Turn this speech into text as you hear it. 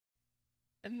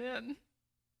and then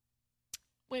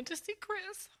went to see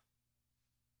Chris.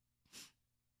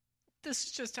 This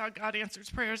is just how God answers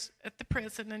prayers at the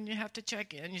prison, and you have to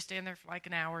check in. You stand there for like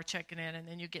an hour checking in, and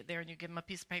then you get there and you give them a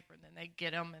piece of paper, and then they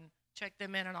get them and check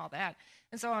them in and all that.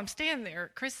 And so I'm standing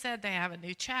there. Chris said they have a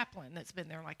new chaplain that's been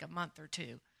there like a month or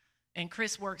two, and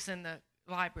Chris works in the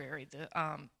library, the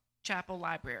chapel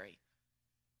library.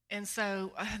 And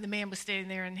so the man was standing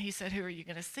there, and he said, "Who are you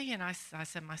going to see?" And I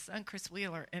said, "My son, Chris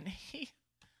Wheeler." And he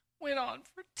went on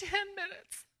for 10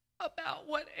 minutes about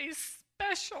what a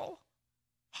special,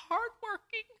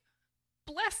 hardworking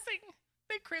blessing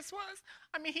that Chris was.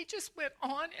 I mean, he just went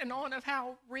on and on of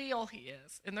how real he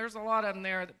is. And there's a lot of them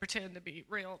there that pretend to be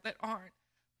real that aren't.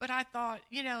 But I thought,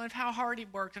 of how hard he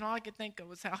worked. And all I could think of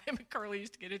was how him and Curly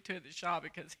used to get into the shop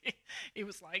because he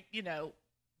was like,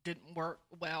 didn't work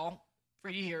well for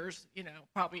years,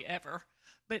 probably ever.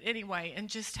 But anyway, and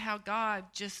just how God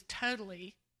just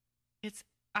totally,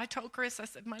 I told Chris, I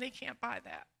said, money can't buy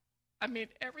that. I mean,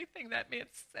 everything that man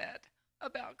said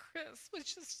about Chris was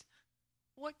just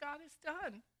what God has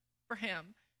done for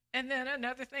him. And then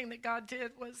another thing that God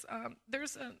did was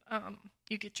there's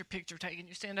you get your picture taken.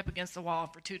 You stand up against the wall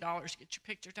for $2, you get your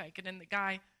picture taken. And the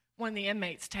guy, one of the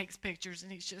inmates, takes pictures,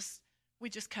 and we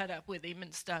just cut up with him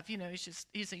and stuff.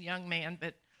 He's a young man.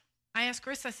 But I asked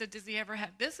Chris, I said, does he ever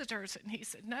have visitors? And he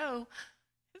said, no.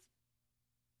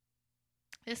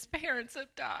 His parents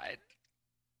have died.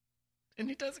 And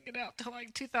he doesn't get out till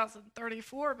like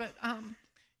 2034, but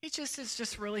he just is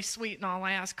just really sweet and all.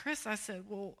 I asked Chris, I said,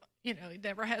 well, he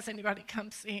never has anybody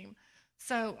come see him.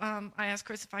 So I asked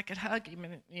Chris if I could hug him,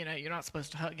 and, you're not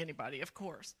supposed to hug anybody, of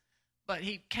course. But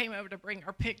he came over to bring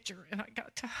our picture, and I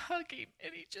got to hug him,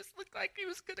 and he just looked like he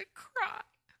was going to cry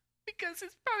because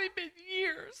it's probably been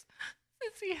years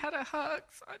since he had a hug.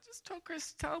 So I just told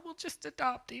Chris, we'll just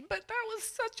adopt him. But that was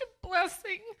such a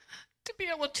blessing to be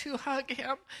able to hug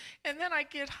him. And then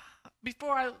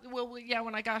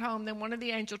when I got home, then one of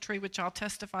the angel tree, which I'll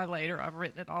testify later, I've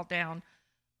written it all down.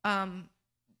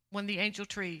 When the angel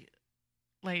tree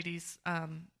ladies,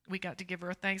 we got to give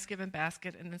her a Thanksgiving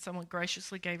basket, and then someone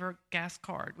graciously gave her a gas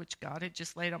card, which God had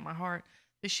just laid on my heart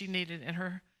that she needed, and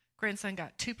her grandson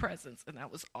got 2 presents, and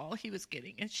that was all he was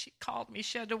getting. And she called me.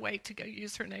 She had to wait to go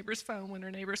use her neighbor's phone when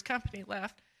her neighbor's company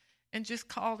left, and just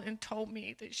called and told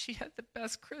me that she had the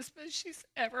best Christmas she's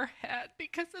ever had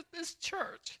because of this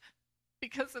church,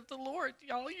 because of the Lord,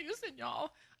 y'all using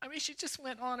y'all. I mean, she just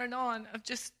went on and on of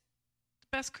just the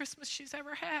best Christmas she's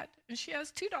ever had. And she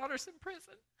has 2 daughters in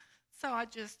prison. So I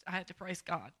had to praise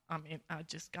God. I mean,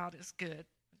 God is good.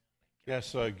 That's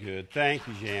so good. Thank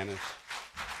you, Janice.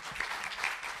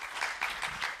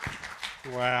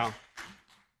 Wow.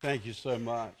 Thank you so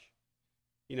much.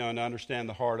 And to understand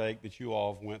the heartache that you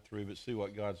all have went through, but see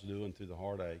what God's doing through the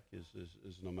heartache is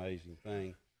an amazing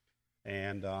thing.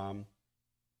 And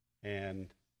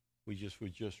we just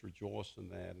rejoice in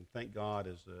that, and thank God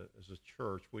as a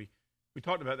church. We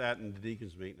talked about that in the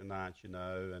deacons meeting tonight,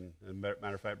 and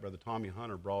matter of fact, Brother Tommy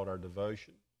Hunter brought our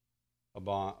devotion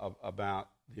about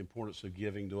the importance of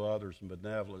giving to others and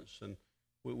benevolence, and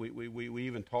we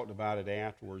even talked about it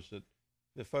afterwards that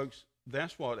folks,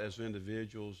 that's what, as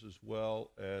individuals as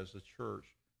well as a church,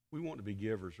 we want to be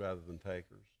givers rather than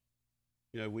takers.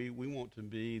 We want to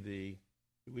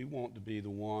be the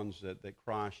ones that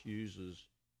Christ uses.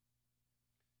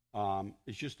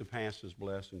 It's just to pass His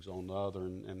blessings on to other.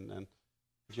 And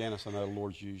Janice, I know the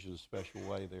Lord's used you in a special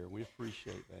way there. We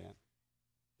appreciate that.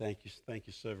 Thank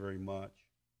you so very much.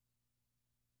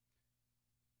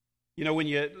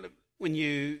 When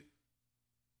you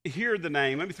hear the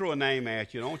name, let me throw a name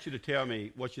at you. I want you to tell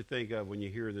me what you think of when you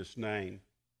hear this name.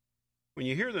 When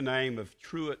you hear the name of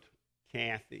Truett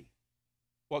Cathy,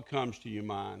 what comes to your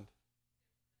mind?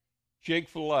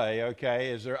 Chick-fil-A,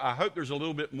 okay. I hope there's a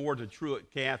little bit more to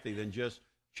Truett Cathy than just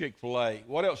Chick-fil-A.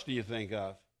 What else do you think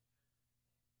of?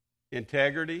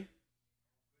 Integrity,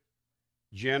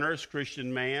 generous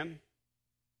Christian man,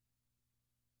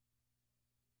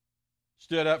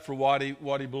 stood up for what he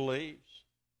believes.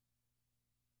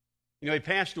 He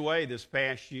passed away this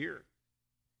past year.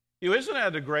 Isn't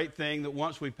that a great thing that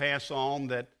once we pass on,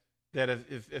 that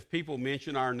if people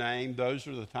mention our name, those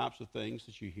are the types of things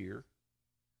that you hear?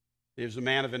 He was a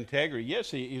man of integrity.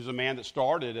 Yes, he was a man that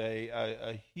started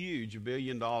a huge $1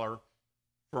 billion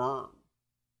firm.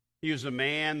 He was a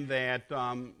man that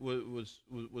was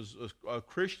a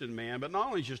Christian man, but not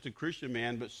only just a Christian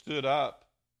man, but stood up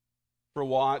for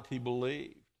what he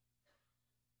believed.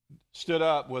 Stood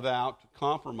up without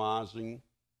compromising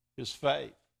his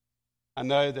faith. I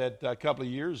know that a couple of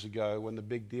years ago when the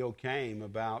big deal came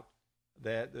about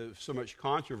that, so much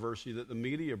controversy that the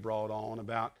media brought on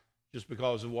about just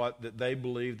because of what that they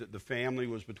believed that the family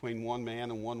was between one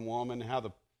man and one woman, how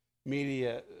the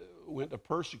media went to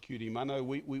persecute him. I know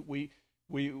we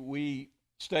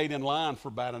stayed in line for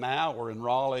about an hour in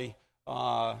Raleigh,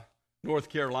 North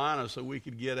Carolina, so we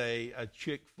could get a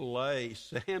Chick-fil-A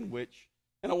sandwich.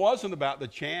 And it wasn't about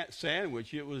the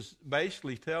sandwich. It was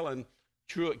basically telling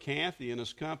Truett Cathy and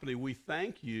his company, we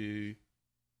thank you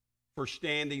for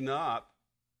standing up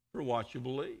for what you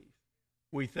believe.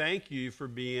 We thank you for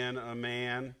being a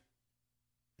man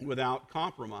without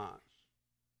compromise.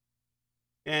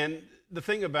 And the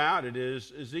thing about it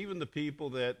is even the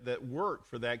people that worked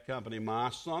for that company,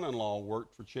 my son-in-law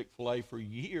worked for Chick-fil-A for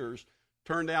years,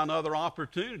 turned down other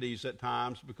opportunities at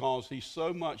times because he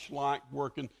so much liked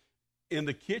working in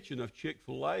the kitchen of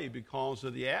Chick-fil-A because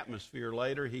of the atmosphere.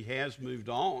 Later, he has moved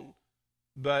on.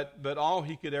 But all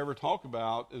he could ever talk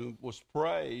about was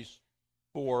praise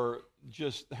for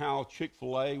just how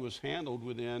Chick-fil-A was handled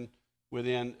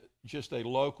within just a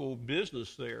local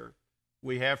business there.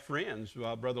 We have friends,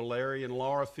 Brother Larry and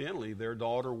Laura Finley. Their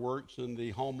daughter works in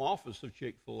the home office of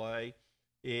Chick-fil-A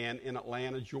in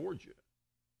Atlanta, Georgia.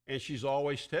 And she's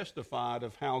always testified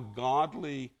of how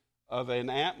godly of an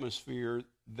atmosphere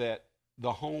that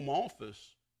the home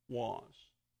office was.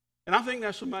 And I think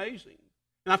that's amazing.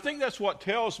 And I think that's what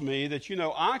tells me that,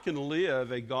 I can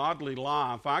live a godly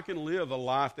life. I can live a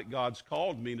life that God's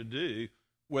called me to do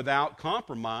without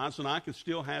compromise, and I can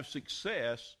still have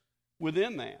success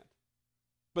within that.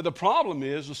 But the problem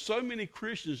is so many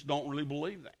Christians don't really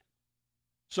believe that.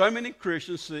 So many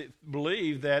Christians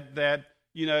believe that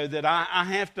I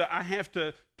have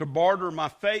to barter my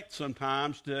faith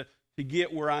sometimes to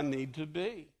get where I need to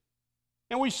be.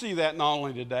 And we see that not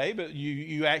only today, but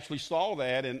you actually saw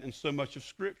that in so much of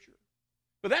Scripture.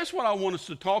 But that's what I want us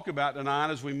to talk about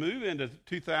tonight as we move into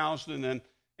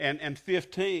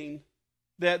 2015,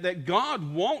 that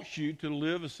God wants you to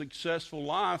live a successful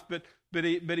life, but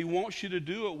he wants you to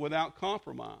do it without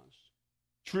compromise.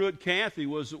 Truett Cathy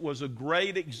was a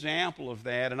great example of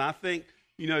that, and I think,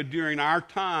 during our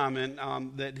time,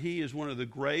 and that he is one of the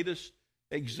greatest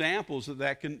examples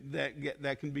that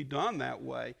can be done that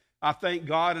way. I thank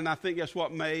God, and I think that's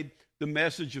what made the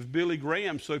message of Billy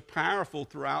Graham so powerful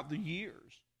throughout the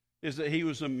years, is that he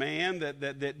was a man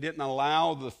that didn't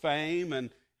allow the fame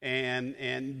and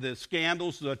the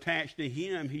scandals attached to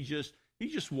him. He just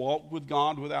walked with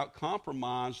God without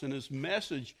compromise, and his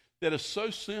message that is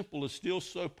so simple is still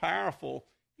so powerful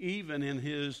even in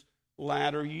his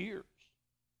latter years.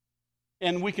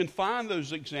 And we can find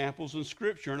those examples in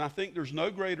Scripture, and I think there's no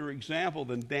greater example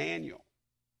than Daniel.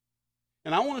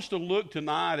 And I want us to look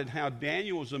tonight at how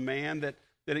Daniel was a man that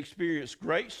experienced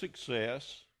great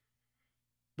success,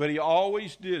 but he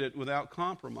always did it without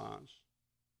compromise.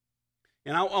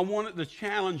 And I wanted to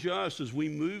challenge us as we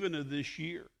move into this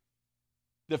year,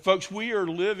 that, folks, we are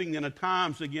living in a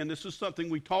times, again, this is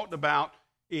something we talked about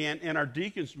in our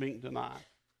deacons meeting tonight,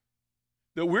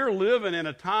 that we're living in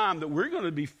a time that we're going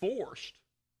to be forced.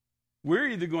 We're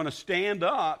either going to stand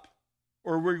up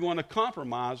or we're going to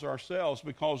compromise ourselves,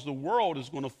 because the world is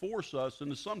going to force us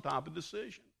into some type of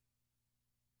decision.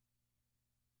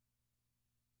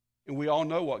 And we all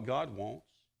know what God wants.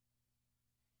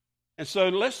 And so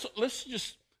let's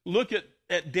just look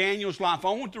at Daniel's life.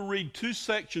 I want to read two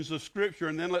sections of Scripture,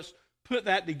 and then let's put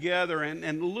that together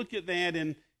and look at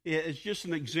that as just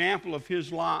an example of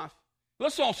his life.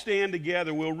 Let's all stand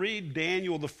together. We'll read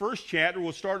Daniel, the first chapter.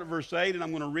 We'll start at verse 8, and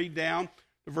I'm going to read down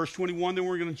to verse 21. Then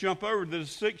we're going to jump over to the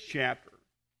 6th chapter.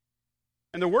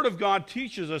 And the Word of God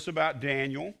teaches us about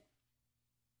Daniel,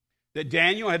 that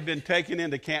Daniel had been taken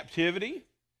into captivity.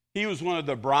 He was one of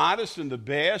the brightest and the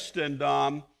best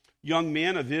and young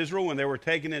men of Israel when they were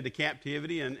taken into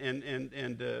captivity and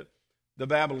the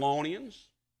Babylonians.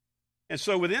 And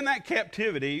so within that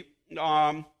captivity,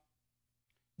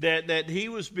 that he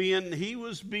was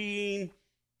being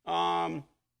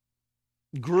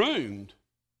groomed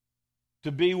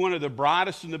to be one of the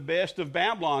brightest and the best of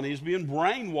Babylon. He was being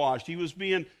brainwashed. He was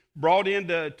being brought in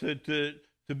to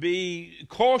be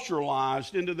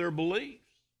culturalized into their beliefs.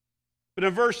 But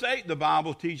in verse 8, the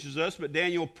Bible teaches us, but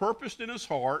Daniel purposed in his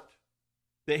heart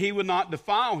that he would not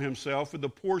defile himself with the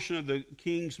portion of the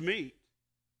king's meat,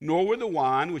 nor with the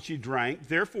wine which he drank.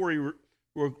 Therefore he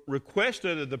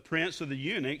requested of the prince of the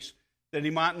eunuchs that he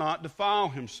might not defile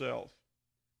himself.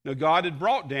 Now God had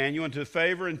brought Daniel into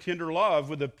favor and tender love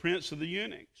with the prince of the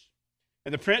eunuchs.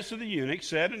 And the prince of the eunuchs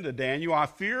said unto Daniel, I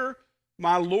fear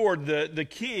my lord the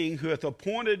king, who hath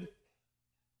appointed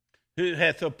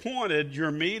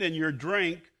your meat and your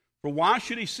drink. For why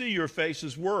should he see your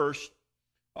faces worse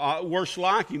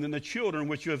liking than the children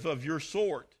which are of your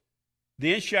sort?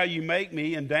 Then shall you make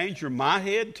me endanger my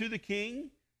head to the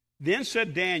king? Then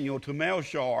said Daniel to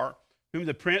Melchizedek, whom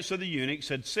the prince of the eunuchs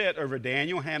had set over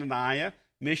Daniel, Hananiah,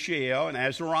 Mishael, and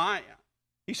Azariah.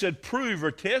 He said, prove or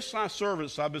test thy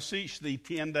servants, I beseech thee,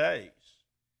 10 days,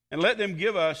 and let them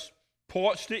give us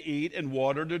pots to eat and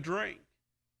water to drink.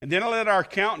 And then let our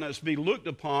countenance be looked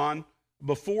upon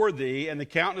before thee, and the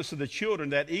countenance of the children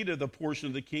that eat of the portion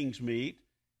of the king's meat,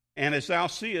 and as thou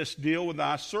seest, deal with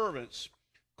thy servants.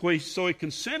 So he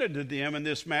consented to them in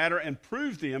this matter and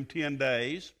proved them 10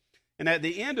 days. And at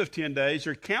the end of 10 days,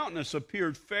 their countenance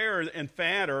appeared fairer and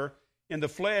fatter in the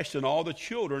flesh than all the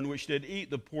children which did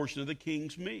eat the portion of the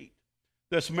king's meat.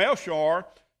 Thus Melchizedek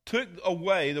took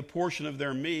away the portion of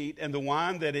their meat and the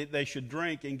wine that they should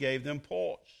drink, and gave them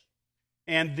pots.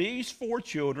 And these 4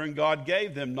 children, God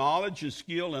gave them knowledge and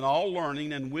skill in all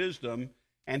learning and wisdom,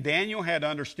 and Daniel had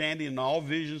understanding in all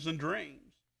visions and dreams.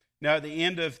 Now at the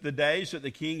end of the days that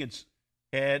the king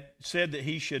had said that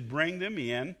he should bring them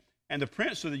in, and the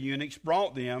prince of the eunuchs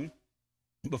brought them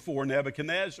before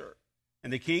Nebuchadnezzar.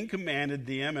 And the king commanded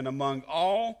them, and among them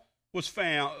all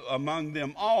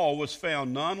was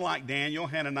found none like Daniel,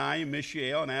 Hananiah,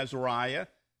 Mishael, and Azariah.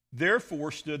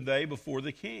 Therefore stood they before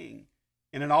the king.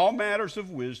 And in all matters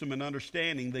of wisdom and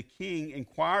understanding, the king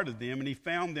inquired of them, and he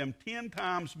found them 10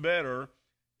 times better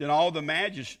than all the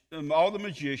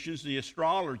magicians, the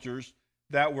astrologers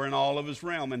that were in all of his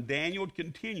realm. And Daniel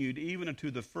continued even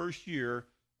unto the first year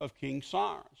of King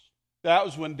Cyrus. That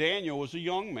was when Daniel was a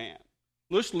young man.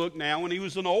 Let's look now when he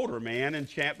was an older man in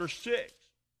chapter 6.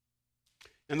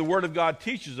 And the Word of God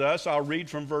teaches us, I'll read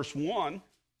from verse 1.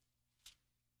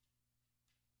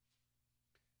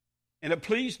 And it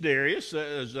pleased Darius,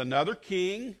 as another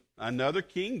king, another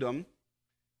kingdom,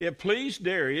 it pleased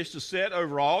Darius to set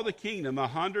over all the kingdom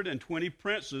 120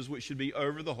 princes, which should be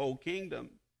over the whole kingdom.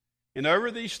 And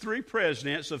over these 3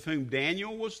 presidents, of whom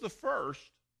Daniel was the first,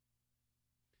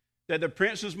 that the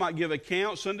princes might give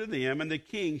accounts unto them, and the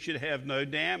king should have no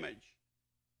damage.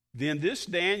 Then this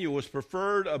Daniel was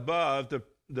preferred above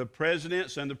the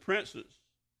presidents and the princes,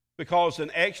 because an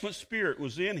excellent spirit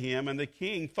was in him, and the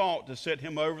king thought to set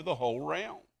him over the whole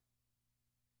realm.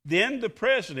 Then the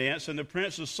presidents and the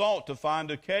princes sought to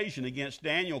find occasion against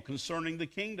Daniel concerning the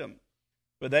kingdom,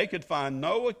 but they could find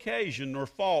no occasion nor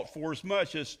fault,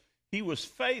 forasmuch as he was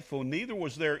faithful, neither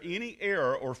was there any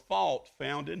error or fault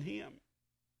found in him.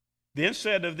 Then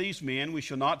said of these men, we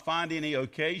shall not find any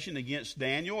occasion against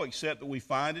Daniel, except that we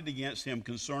find it against him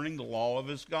concerning the law of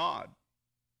his God.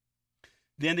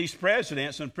 Then these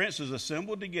presidents and princes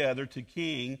assembled together to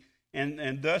king,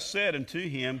 and thus said unto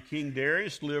him, King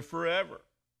Darius, live forever.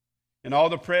 And all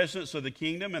the presidents of the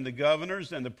kingdom, and the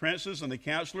governors, and the princes, and the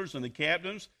counselors, and the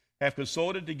captains have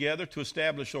consulted together to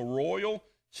establish a royal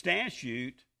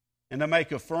statute, and to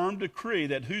make a firm decree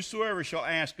that whosoever shall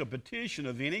ask a petition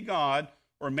of any god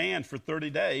or man for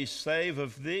 30 days, save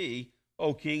of thee,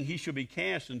 O king, he shall be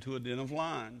cast into a den of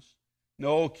lions. Now,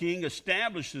 O king,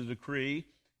 establish the decree,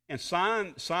 and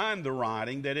sign the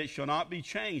writing, that it shall not be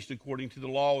changed according to the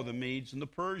law of the Medes and the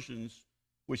Persians,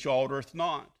 which altereth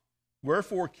not.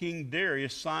 Wherefore King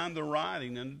Darius signed the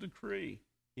writing and the decree.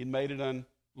 He made it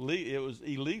was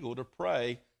illegal to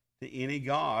pray to any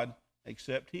god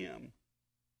except him.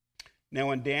 Now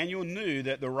when Daniel knew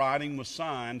that the writing was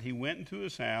signed, he went into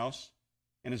his house,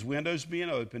 and his windows being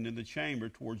opened in the chamber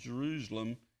towards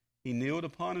Jerusalem, he kneeled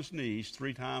upon his knees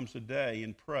 3 times a day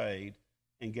and prayed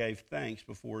and gave thanks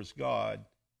before his God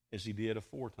as he did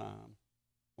aforetime.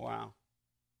 Wow.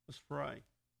 Let's pray.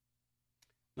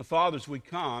 Now, Father, as we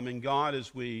come, and God,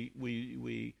 as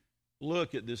we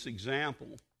look at this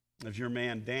example of your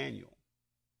man Daniel,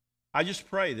 I just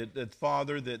pray that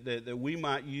Father, that we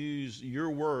might use your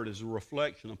word as a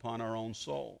reflection upon our own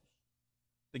souls.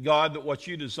 That God, that what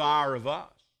you desire of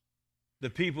us, the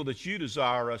people that you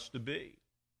desire us to be,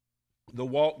 the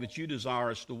walk that you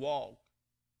desire us to walk.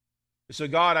 And so,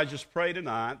 God, I just pray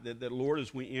tonight that Lord,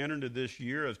 as we enter into this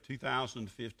year of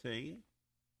 2015,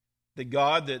 that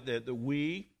God, that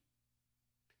we,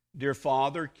 dear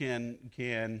Father,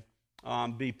 can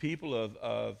be people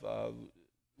of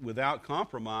without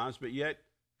compromise, but yet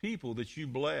people that you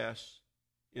bless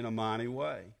in a mighty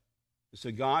way. And so,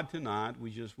 God, tonight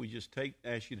we just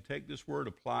ask you to take this word,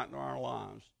 apply it in our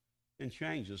lives, and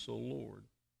change us, O Lord,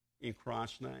 in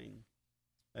Christ's name.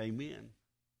 Amen.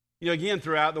 You know, again,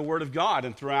 throughout the Word of God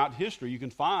and throughout history, you can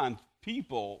find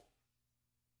people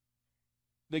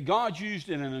that God used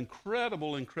in an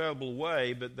incredible, incredible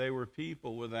way, but they were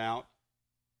people without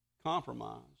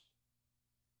compromise.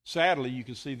 Sadly, you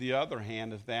can see the other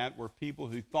hand of that, where people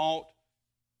who thought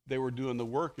they were doing the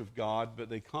work of God, but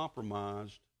they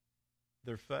compromised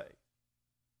their faith.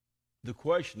 The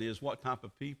question is, what type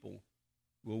of people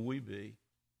will we be?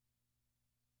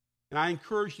 And I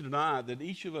encourage you tonight that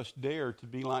each of us dare to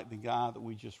be like the guy that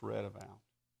we just read about.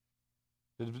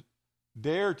 That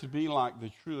dare to be like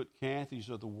the Truett Cathys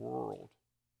of the world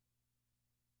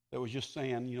that was just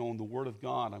saying, you know, on the Word of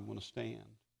God, I'm going to stand.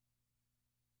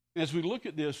 And as we look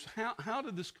at this, how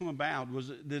did this come about?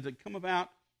 Did it come about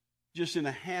just in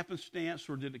a happenstance,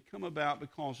 or did it come about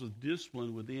because of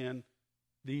discipline within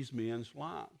these men's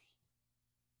lives?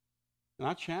 And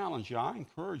I challenge you, I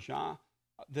encourage you,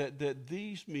 that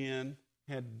these men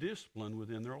had discipline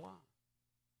within their lives.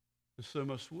 And so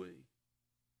must we.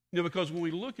 You know, because when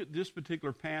we look at this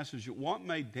particular passage, what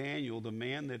made Daniel the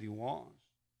man that he was?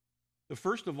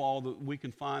 First of all, that we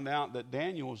can find out that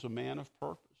Daniel was a man of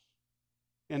purpose.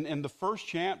 And in the first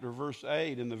chapter, verse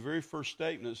 8, in the very first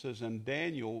statement, it says, and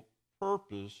Daniel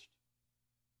purposed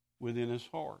within his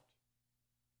heart.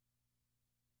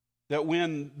 That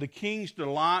when the king's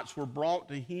delights were brought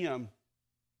to him,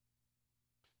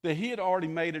 that he had already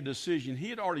made a decision. He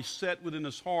had already set within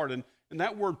his heart. And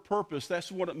that word purpose,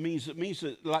 that's what it means. It means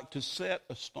like to set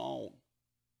a stone.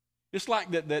 It's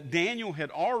like that Daniel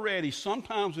had already,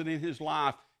 sometimes within his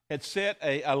life, had set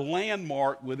a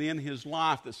landmark within his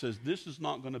life that says, this is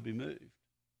not going to be moved.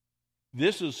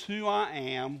 This is who I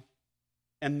am,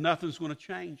 and nothing's going to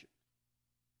change it.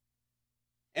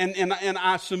 And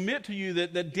I submit to you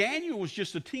that Daniel was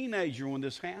just a teenager when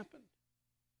this happened.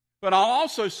 But I'll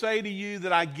also say to you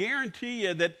that I guarantee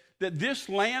you that this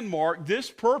landmark, this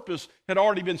purpose, had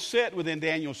already been set within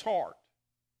Daniel's heart.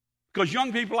 Because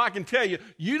young people, I can tell you,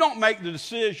 you don't make the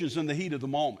decisions in the heat of the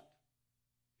moment.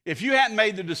 If you hadn't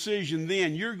made the decision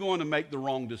then, you're going to make the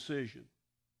wrong decision.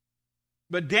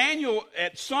 But Daniel,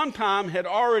 at some time, had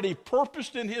already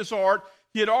purposed in his heart.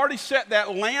 He had already set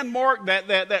that landmark,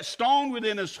 that stone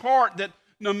within his heart, that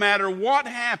no matter what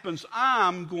happens,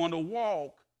 I'm going to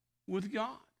walk with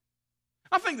God.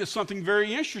 I think that's something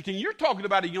very interesting. You're talking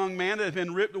about a young man that had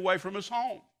been ripped away from his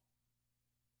home.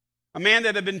 A man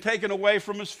that had been taken away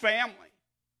from his family.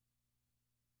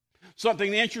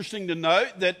 Something interesting to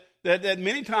note that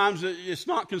many times it's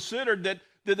not considered that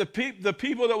the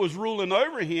people that was ruling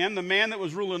over him, the man that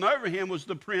was ruling over him was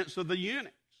the prince of the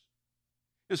eunuchs.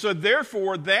 And so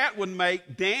therefore that would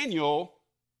make Daniel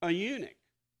a eunuch.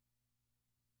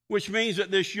 Which means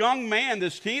that this young man,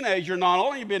 this teenager, not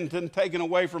only had been taken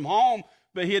away from home,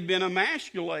 but he had been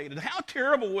emasculated. How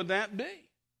terrible would that be?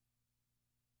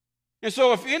 And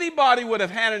so if anybody would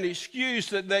have had an excuse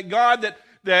that God,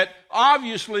 that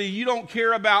obviously you don't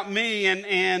care about me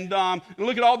and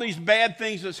look at all these bad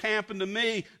things that's happened to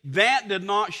me, that did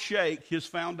not shake his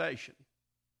foundation.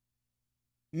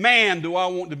 Man, do I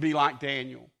want to be like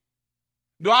Daniel.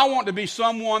 Do I want to be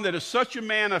someone that is such a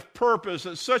man of purpose,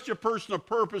 that's such a person of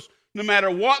purpose, no matter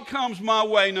what comes my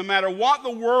way, no matter what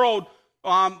the world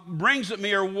brings at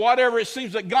me or whatever it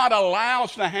seems that God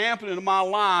allows to happen in my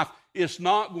life, it's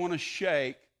not going to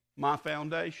shake my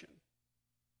foundation.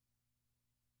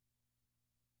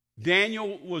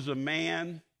 Daniel was a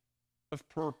man of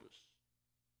purpose.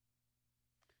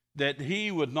 That he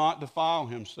would not defile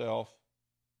himself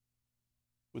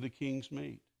with the king's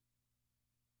meat.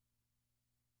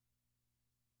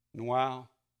 And wow,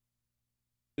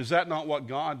 is that not what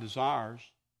God desires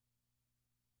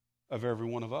of every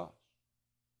one of us?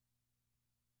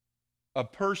 A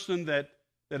person that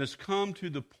has come to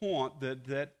the point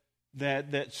that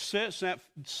sets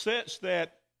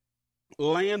that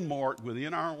landmark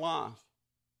within our life.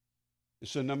 And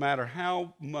so no matter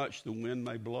how much the wind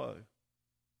may blow,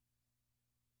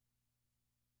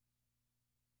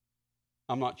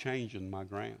 I'm not changing my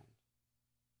ground.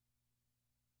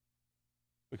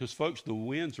 Because, folks, the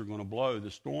winds are going to blow, the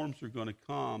storms are going to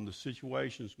come, the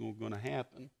situations are going to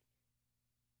happen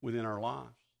within our lives.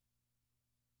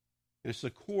 And it's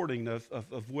according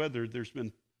of whether there's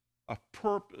been a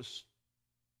purpose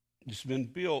that's been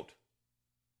built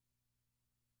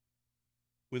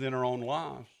within our own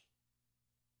lives.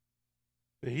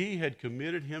 That he had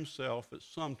committed himself at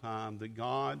some time that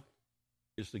God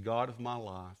is the God of my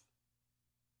life.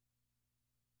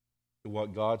 And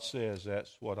what God says,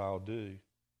 that's what I'll do.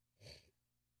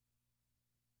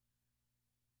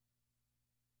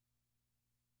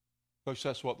 Folks,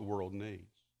 that's what the world needs.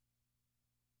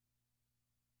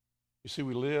 You see,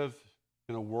 we live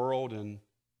in a world, and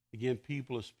again,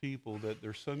 people as people, that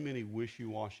there's so many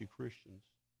wishy-washy Christians.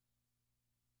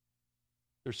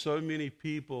 There's so many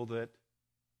people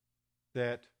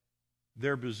that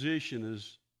their position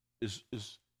is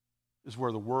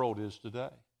where the world is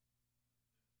today,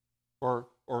 or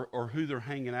who they're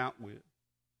hanging out with,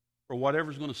 or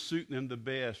whatever's going to suit them the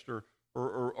best, or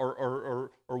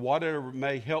or whatever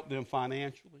may help them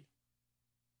financially.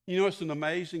 You know, it's an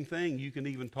amazing thing. You can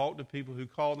even talk to people who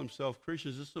call themselves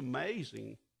Christians. It's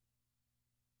amazing.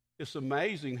 It's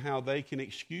amazing how they can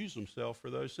excuse themselves for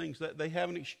those things. That they have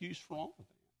an excuse for all of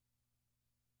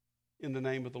that in the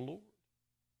name of the Lord.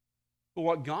 But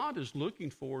what God is looking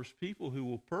for is people who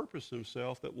will purpose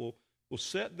themselves, that will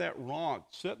set that rock,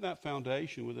 set that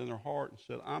foundation within their heart and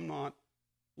say, I'm not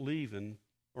leaving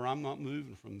or I'm not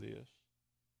moving from this.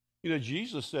 You know,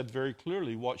 Jesus said very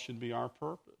clearly what should be our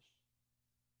purpose.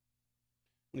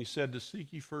 When he said to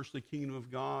seek ye first the kingdom of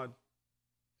God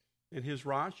and his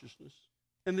righteousness.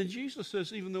 And then Jesus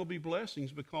says even there'll be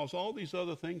blessings because all these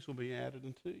other things will be added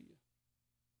unto you.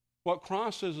 What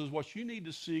Christ says is what you need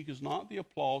to seek is not the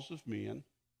applause of men.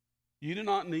 You do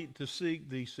not need to seek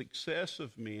the success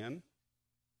of men.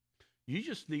 You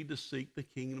just need to seek the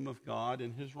kingdom of God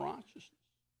and his righteousness.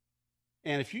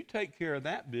 And if you take care of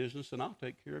that business, then I'll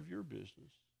take care of your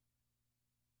business.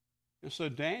 And so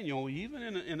Daniel, even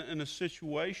in a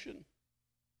situation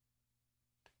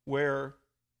where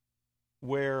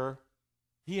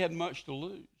he had much to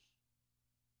lose,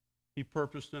 he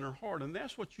purposed in her heart. And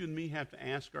that's what you and me have to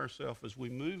ask ourselves as we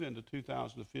move into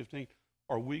 2015.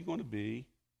 Are we going to be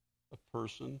a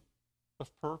person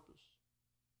of purpose?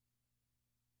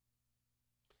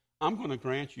 I'm going to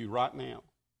grant you right now,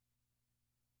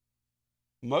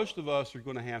 most of us are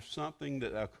going to have something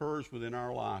that occurs within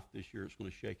our life this year that's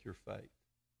going to shake your faith.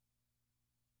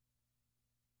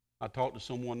 I talked to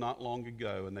someone not long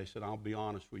ago, and they said, I'll be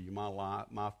honest with you,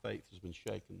 my faith has been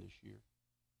shaken this year.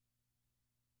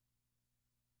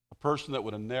 A person that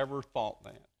would have never thought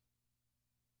that.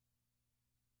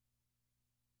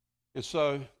 And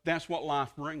so that's what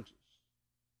life brings us.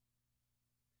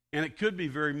 And it could be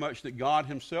very much that God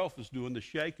himself is doing the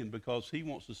shaking because he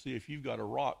wants to see if you've got a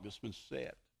rock that's been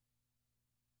set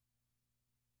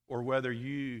or whether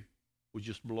you would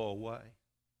just blow away.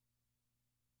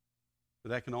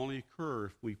 But that can only occur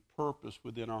if we purpose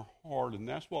within our heart, and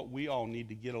that's what we all need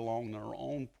to get along in our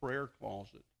own prayer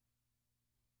closet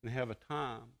and have a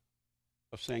time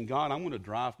of saying, God, I'm going to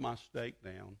drive my stake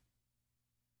down.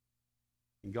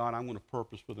 And God, I'm going to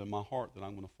purpose within my heart that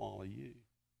I'm going to follow you.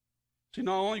 See,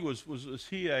 not only was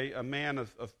he a man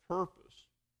of purpose,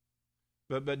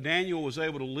 but Daniel was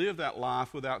able to live that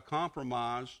life without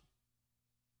compromise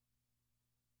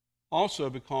also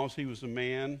because he was a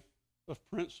man of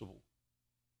principle.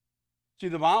 See,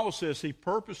 the Bible says he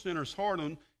purposed in his heart,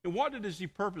 and what did he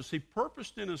purpose? He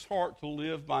purposed in his heart to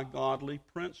live by godly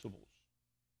principles.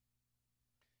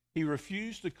 He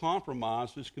refused to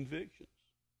compromise his convictions.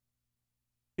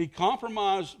 He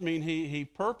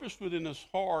purposed within his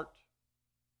heart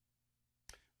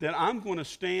that I'm going to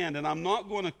stand and I'm not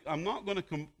going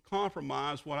to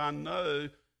compromise what I know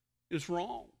is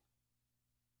wrong.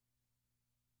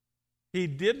 He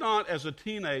did not, as a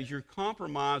teenager,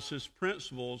 compromise his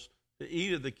principles to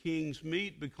eat of the king's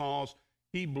meat because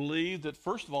he believed that,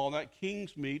 first of all, that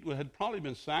king's meat had probably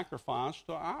been sacrificed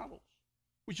to idols,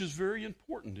 which is very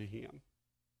important to him.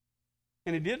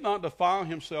 And he did not defile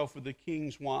himself with the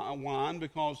king's wine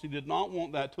because he did not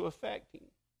want that to affect him.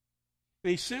 And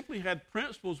he simply had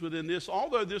principles within this,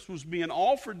 although this was being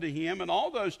offered to him, and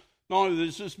although not only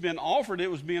this was being offered, it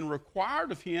was being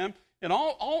required of him, and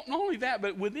not only that,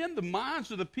 but within the minds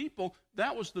of the people,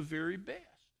 that was the very best.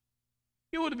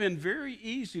 It would have been very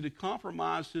easy to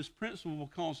compromise his principle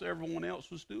because everyone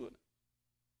else was doing it.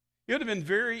 It would have been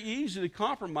very easy to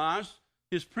compromise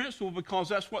his principle because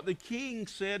that's what the king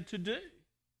said to do.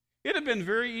 It would have been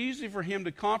very easy for him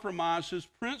to compromise his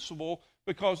principle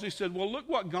because he said, well, look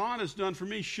what God has done for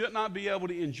me. Shouldn't I be able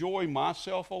to enjoy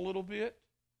myself a little bit?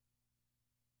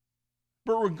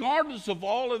 But regardless of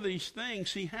all of these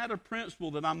things, he had a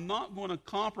principle that I'm not going to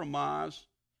compromise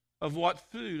of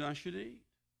what food I should eat.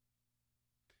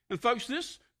 And folks,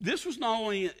 this was not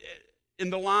only in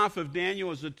the life of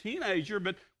Daniel as a teenager,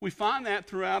 but we find that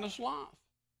throughout his life.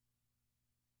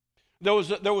 There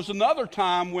was another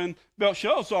time when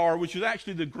Belshazzar, which was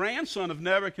actually the grandson of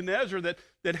Nebuchadnezzar,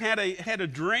 that had a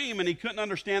dream and he couldn't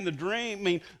understand the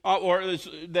dream.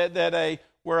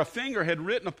 Where a finger had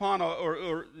written upon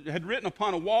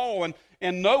a wall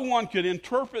and no one could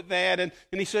interpret that. And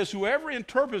he says, whoever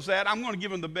interprets that, I'm going to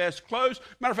give them the best clothes.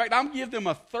 Matter of fact, I'm going to give them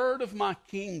a third of my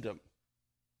kingdom.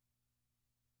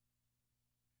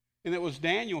 And it was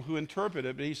Daniel who interpreted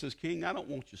it, but he says, King, I don't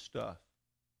want your stuff.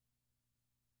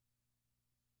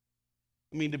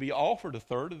 I mean, to be offered a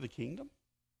third of the kingdom?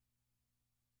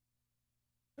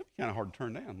 That'd be kind of hard to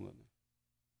turn down, wouldn't it?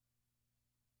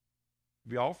 To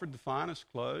be offered the finest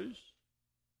clothes,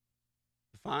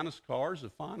 the finest cars, the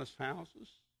finest houses,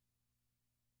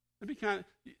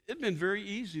 It'd been very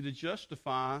easy to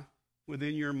justify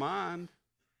within your mind,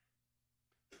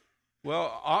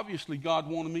 well, obviously God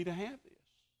wanted me to have this.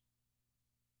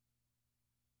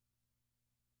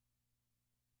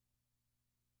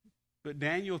 But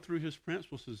Daniel, through his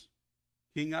principle, says,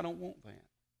 King, I don't want that.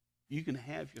 You can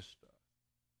have your stuff.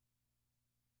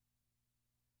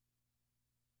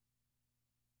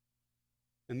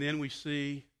 And then we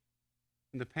see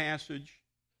in the passage,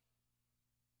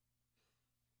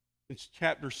 it's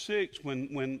chapter 6,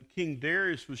 when King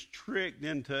Darius was tricked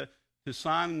into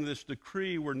signing this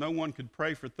decree where no one could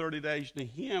pray for 30 days to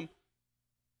him.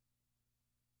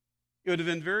 It would have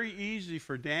been very easy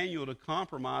for Daniel to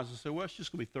compromise and say, well, it's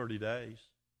just going to be 30 days.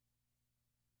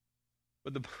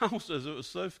 But the Bible says it was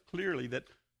so clearly that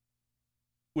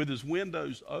with his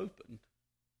windows open,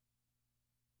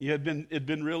 it'd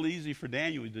been real easy for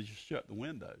Daniel to just shut the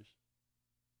windows.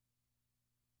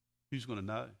 Who's going to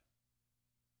know?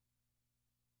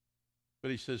 But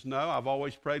he says, no, I've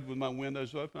always prayed with my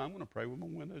windows open. I'm going to pray with my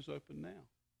windows open now.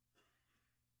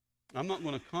 I'm not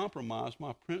going to compromise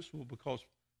my principle because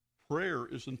prayer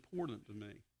is important to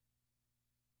me.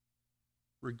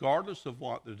 Regardless of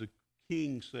what the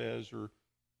king says or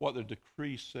what the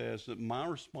decree says, that my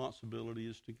responsibility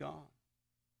is to God.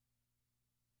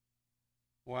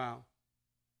 Wow.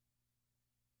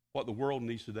 What the world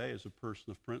needs today is a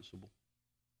person of principle.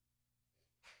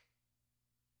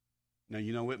 Now,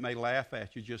 it may laugh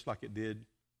at you just like it did.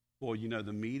 Boy,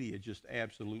 the media just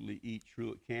absolutely eat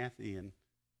Truett Cathy and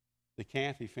the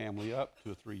Cathy family up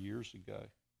 2 or 3 years ago.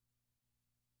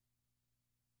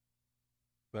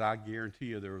 But I guarantee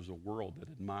you there was a world that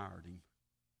admired him.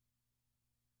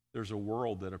 There's a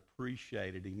world that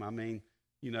appreciated him. I mean,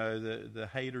 the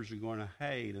haters are going to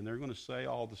hate, and they're going to say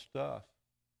all the stuff.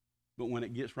 But when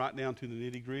it gets right down to the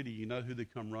nitty-gritty, you know who they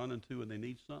come running to when they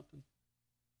need something?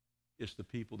 It's the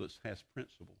people that has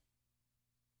principle,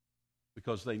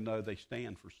 because they know they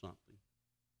stand for something.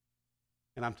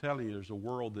 And I'm telling you, there's a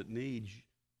world that needs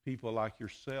people like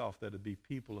yourself that would be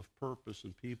people of purpose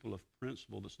and people of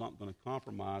principle that's not going to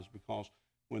compromise, because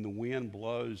when the wind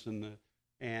blows and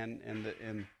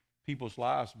people's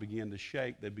lives begin to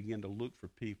shake, they begin to look for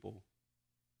people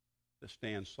that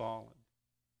stand solid.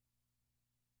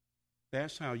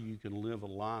 That's how you can live a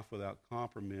life without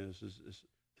compromise, is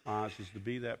to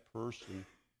be that person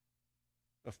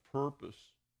of purpose,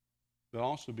 but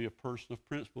also be a person of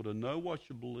principle, to know what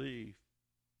you believe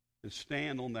and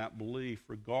stand on that belief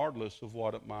regardless of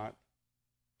what it might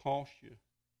cost you.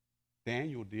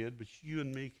 Daniel did, but you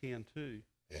and me can too.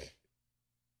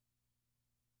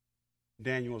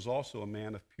 Daniel was also a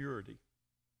man of purity.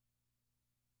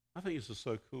 I think this is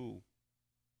so cool.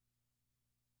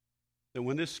 That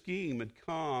when this scheme had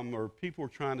come, or people were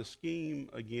trying to scheme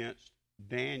against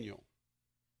Daniel,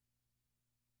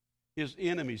 his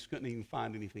enemies couldn't even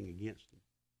find anything against him.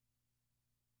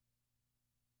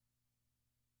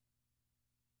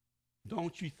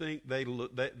 Don't you think they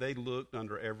looked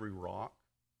under every rock?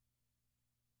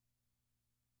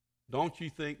 Don't you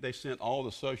think they sent all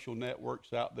the social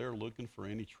networks out there looking for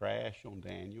any trash on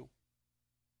Daniel?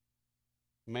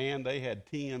 Man, they had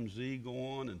TMZ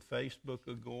going, and Facebook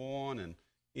are going, and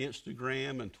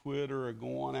Instagram and Twitter are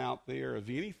going out there. If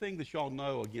anything that y'all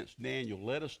know against Daniel,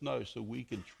 let us know so we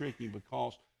can trick him,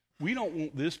 because we don't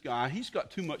want this guy. He's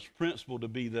got too much principle to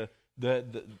be the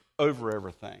over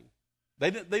everything. They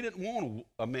didn't want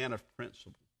a man of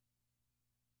principle,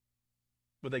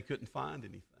 but they couldn't find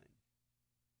anything.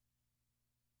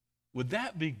 Would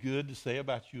that be good to say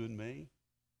about you and me?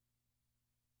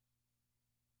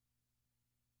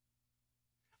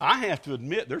 I have to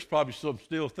admit, there's probably some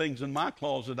still things in my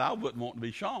closet I wouldn't want to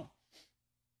be shown.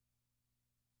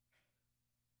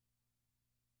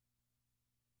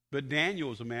 But Daniel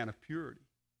was a man of purity.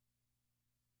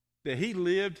 That he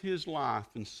lived his life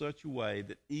in such a way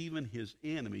that even his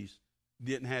enemies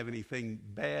didn't have anything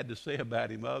bad to say about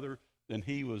him other than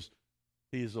he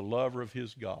is a lover of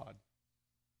his God.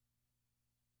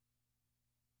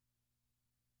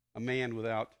 A man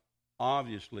without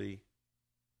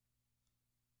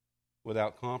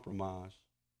compromise.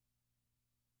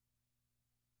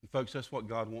 And folks, that's what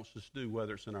God wants us to do,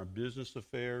 whether it's in our business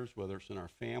affairs, whether it's in our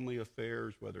family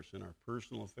affairs, whether it's in our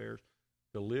personal affairs,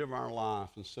 to live our life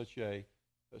in such a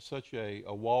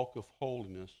walk of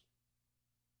holiness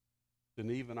that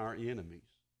even our enemies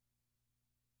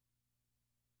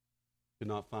could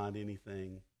not find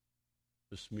anything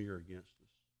to smear against us.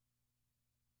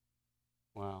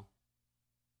 Wow.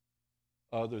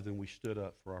 Other than we stood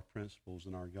up for our principles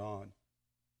and our God.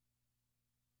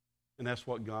 And that's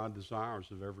what God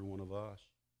desires of every one of us.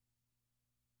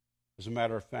 As a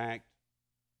matter of fact,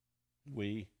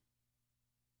 we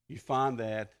You find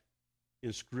that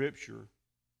in Scripture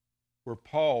where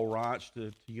Paul writes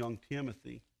to young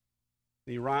Timothy.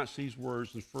 And he writes these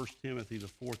words in 1 Timothy, the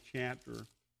 4th chapter,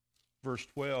 verse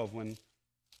 12, when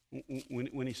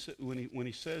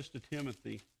he says to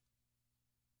Timothy,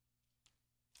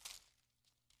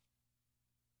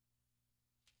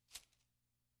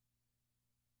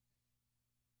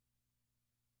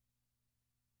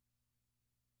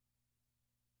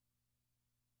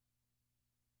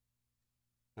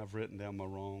 I've written down my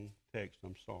wrong text,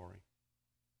 I'm sorry.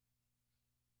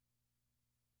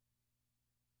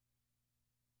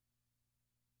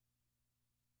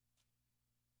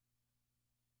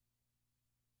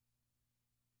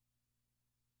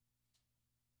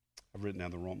 I've written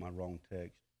down my wrong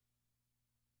text.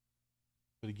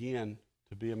 But again,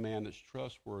 to be a man that's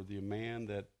trustworthy, a man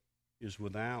that is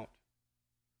without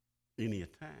any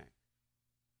attack.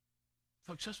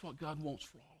 Folks, that's what God wants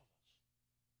for all of us.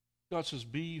 God says,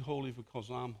 be ye holy because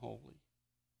I'm holy.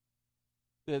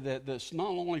 That's not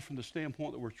only from the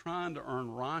standpoint that we're trying to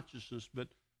earn righteousness, but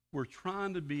we're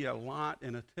trying to be a light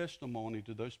and a testimony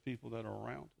to those people that are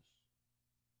around us.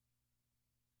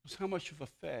 Because how much of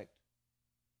effect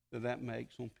that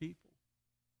makes on people.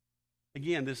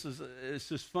 Again, it's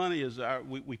just funny as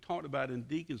we talked about in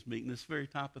deacons meeting, this very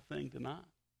type of thing tonight.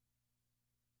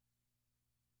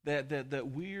 That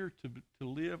we're to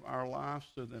live our lives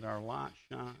so that our light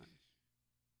shines.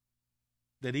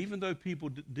 That even though people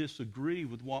disagree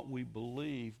with what we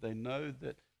believe, they know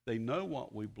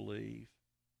what we believe,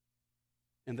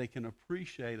 and they can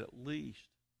appreciate at least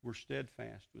we're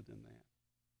steadfast within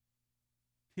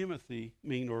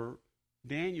that.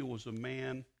 Daniel was a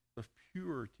man of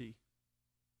purity,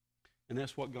 and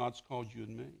that's what God's called you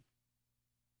and me.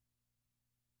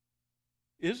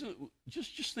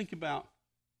 Just think about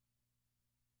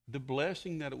the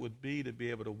blessing that it would be to be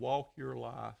able to walk through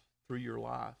your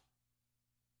life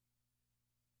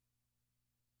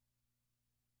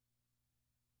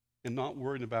and not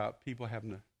worrying about people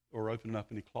having to or opening up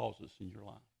any closets in your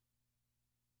life.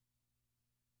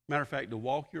 Matter of fact, to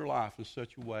walk your life in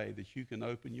such a way that you can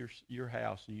open your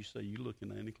house and you say, you look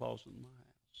in any closet in my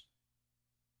house.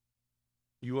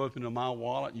 You open in my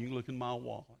wallet, you can look in my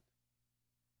wallet.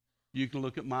 You can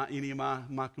look at any of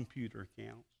my computer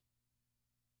accounts.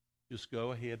 Just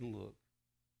go ahead and look.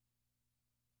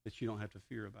 That you don't have to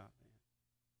fear about that.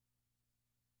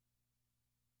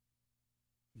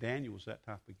 Daniel was that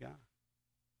type of guy.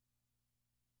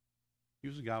 He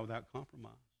was a guy without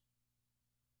compromise.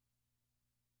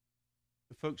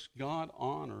 And folks, God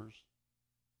honors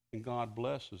and God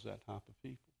blesses that type of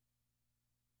people.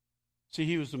 See,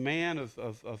 he was a man of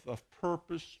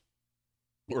purpose,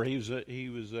 or he was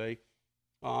a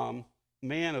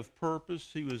man of purpose.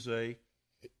 He was a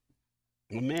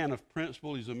man of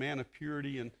principle. He's a man of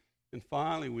purity, and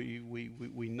finally,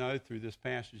 we know through this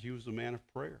passage he was a man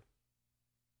of prayer.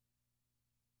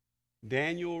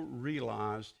 Daniel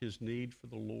realized his need for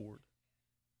the Lord.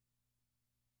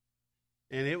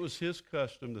 And it was his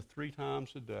custom to 3 times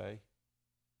a day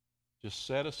just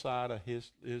set aside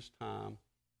his time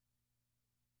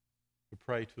to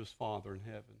pray to his Father in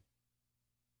heaven.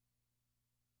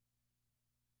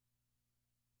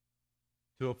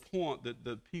 To a point that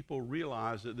the people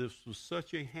realized that this was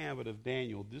such a habit of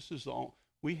Daniel.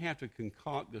 We have to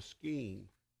concoct a scheme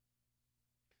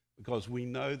because we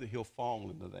know that he'll fall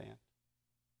into that.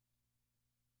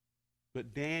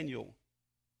 But Daniel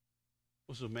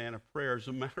was a man of prayer. As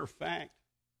a matter of fact,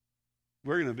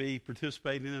 we're going to be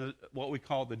participating in what we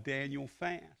call the Daniel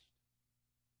fast.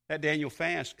 That Daniel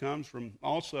fast comes from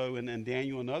also in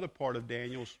Daniel, another part of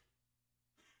Daniel's,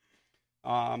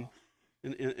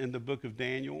 in the book of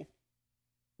Daniel,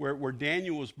 where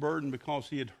Daniel was burdened because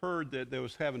he had heard that there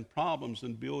was having problems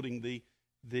in building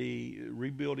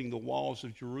rebuilding the walls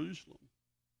of Jerusalem.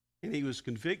 And he was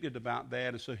convicted about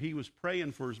that, and so he was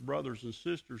praying for his brothers and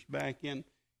sisters back in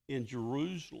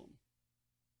Jerusalem.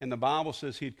 And the Bible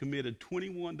says he had committed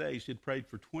 21 days. He had prayed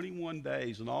for 21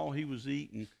 days, and all he was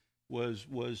eating was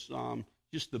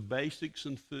just the basics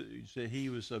and foods. That he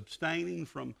was abstaining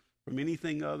from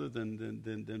anything other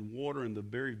than water and the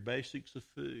very basics of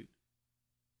food.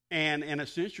 And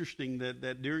it's interesting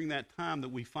that during that time that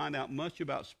we find out much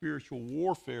about spiritual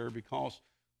warfare, because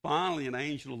finally an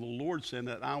angel of the Lord said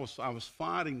that I was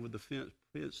fighting with the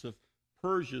prince of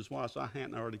Persia whilst I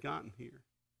hadn't already gotten here.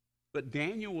 But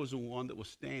Daniel was the one that was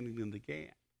standing in the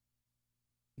gap.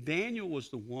 Daniel was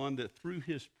the one that through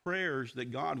his prayers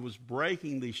that God was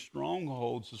breaking these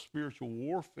strongholds of spiritual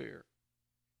warfare.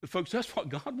 And folks, that's what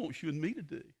God wants you and me to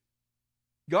do.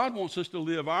 God wants us to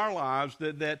live our lives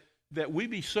that that we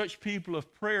be such people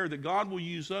of prayer that God will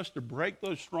use us to break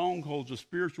those strongholds of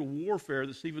spiritual warfare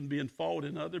that's even being fought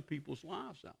in other people's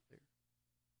lives out there.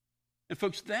 And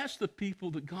folks, that's the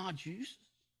people that God uses.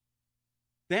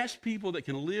 That's people that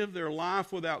can live their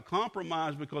life without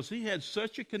compromise because he had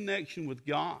such a connection with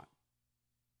God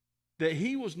that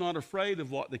he was not afraid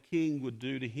of what the king would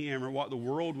do to him or what the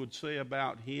world would say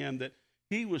about him, that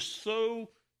he was so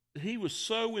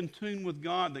in tune with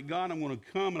God that, God, I'm going to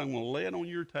come and I'm going to lay it on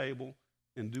your table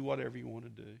and do whatever you want to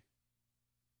do.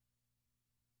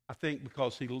 I think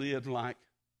because he lived like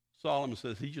Solomon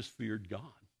says, he just feared God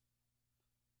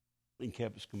and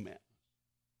kept his commandments.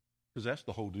 Because that's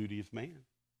the whole duty of man.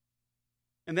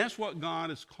 And that's what God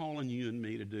is calling you and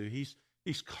me to do. He's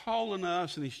calling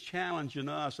us and he's challenging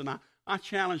us. And I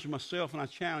challenge myself and I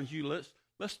challenge you.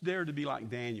 Let's dare to be like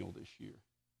Daniel this year.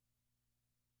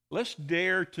 Let's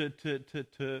dare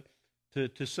to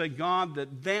say, God,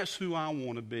 that's who I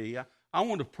want to be. I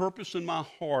want a purpose in my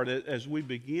heart as we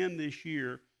begin this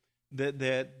year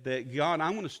that God,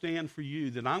 I'm going to stand for you,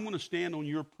 that I'm going to stand on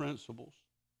your principles.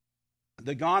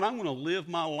 That, God, I'm going to live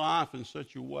my life in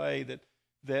such a way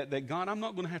that God, I'm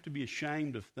not going to have to be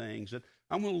ashamed of things. That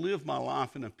I'm going to live my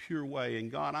life in a pure way. And,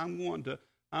 God, I'm going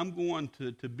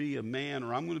to be a man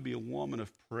or I'm going to be a woman of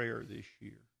prayer this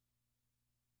year.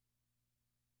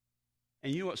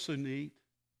 And you know what's so neat?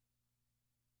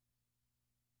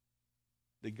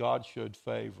 That God showed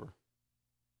favor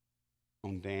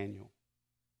on Daniel.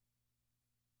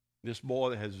 This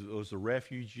boy that was a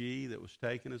refugee that was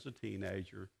taken as a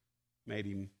teenager made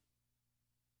him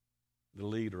the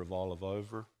leader of all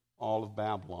of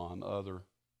Babylon, other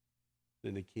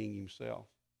than the king himself.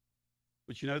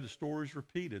 But you know, the story's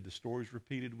repeated. The story's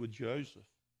repeated with Joseph.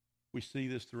 We see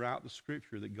this throughout the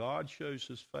Scripture, that God shows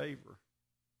his favor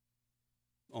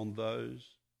on those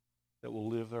that will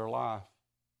live their life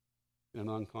in an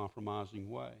uncompromising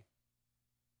way.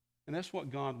 And that's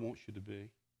what God wants you to be.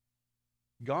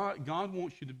 God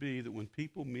wants you to be that when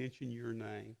people mention your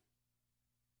name,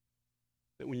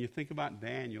 that when you think about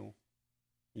Daniel,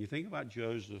 when you think about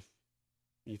Joseph,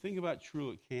 when you think about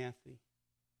Truett Cathy,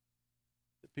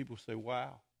 that people say,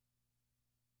 wow,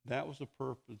 that was a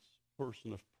person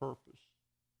of purpose,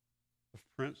 of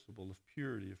principle, of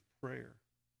purity, of prayer.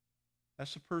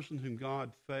 That's a person whom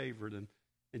God favored. And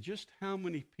just how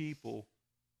many people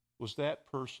was that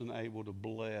person able to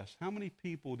bless? How many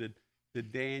people did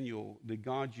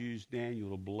God use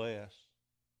Daniel to bless?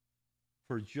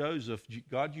 For Joseph,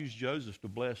 God used Joseph to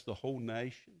bless the whole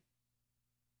nation.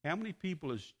 How many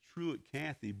people has Truett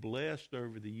Cathy blessed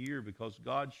over the year because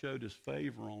God showed his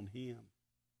favor on him?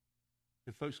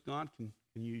 And folks, God can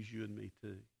use you and me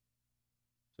too.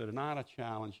 So tonight I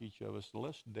challenge each of us,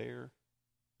 let's dare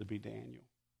to be Daniel.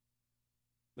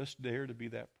 Let's dare to be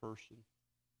that person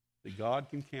that God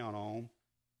can count on,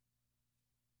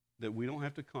 that we don't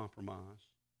have to compromise,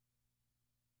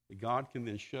 that God can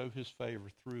then show his favor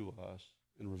through us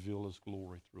and reveal his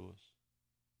glory through us.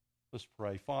 Let's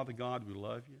pray. Father God, we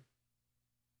love you.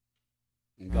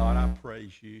 And God, I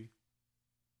praise you.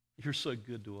 You're so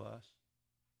good to us.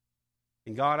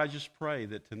 And God, I just pray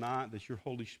that tonight that your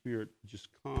Holy Spirit would just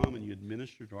come and you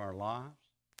administer to our lives.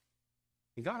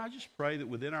 And God, I just pray that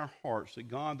within our hearts, that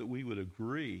God, that we would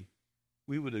agree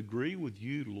with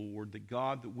you, Lord, that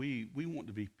God, that we want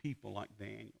to be people like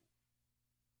Daniel.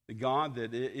 That God,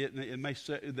 that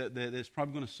that it's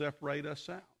probably going to separate us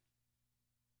out.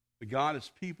 But God, it's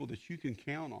people that you can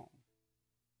count on.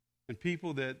 And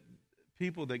people that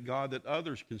God, that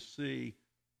others can see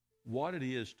what it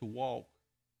is to walk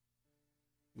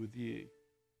with you.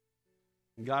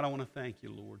 And God, I want to thank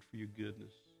you, Lord, for your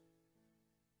goodness.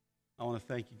 I want to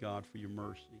thank you, God, for your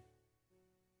mercy.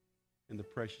 In the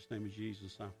precious name of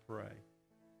Jesus, I pray.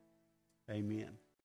 Amen.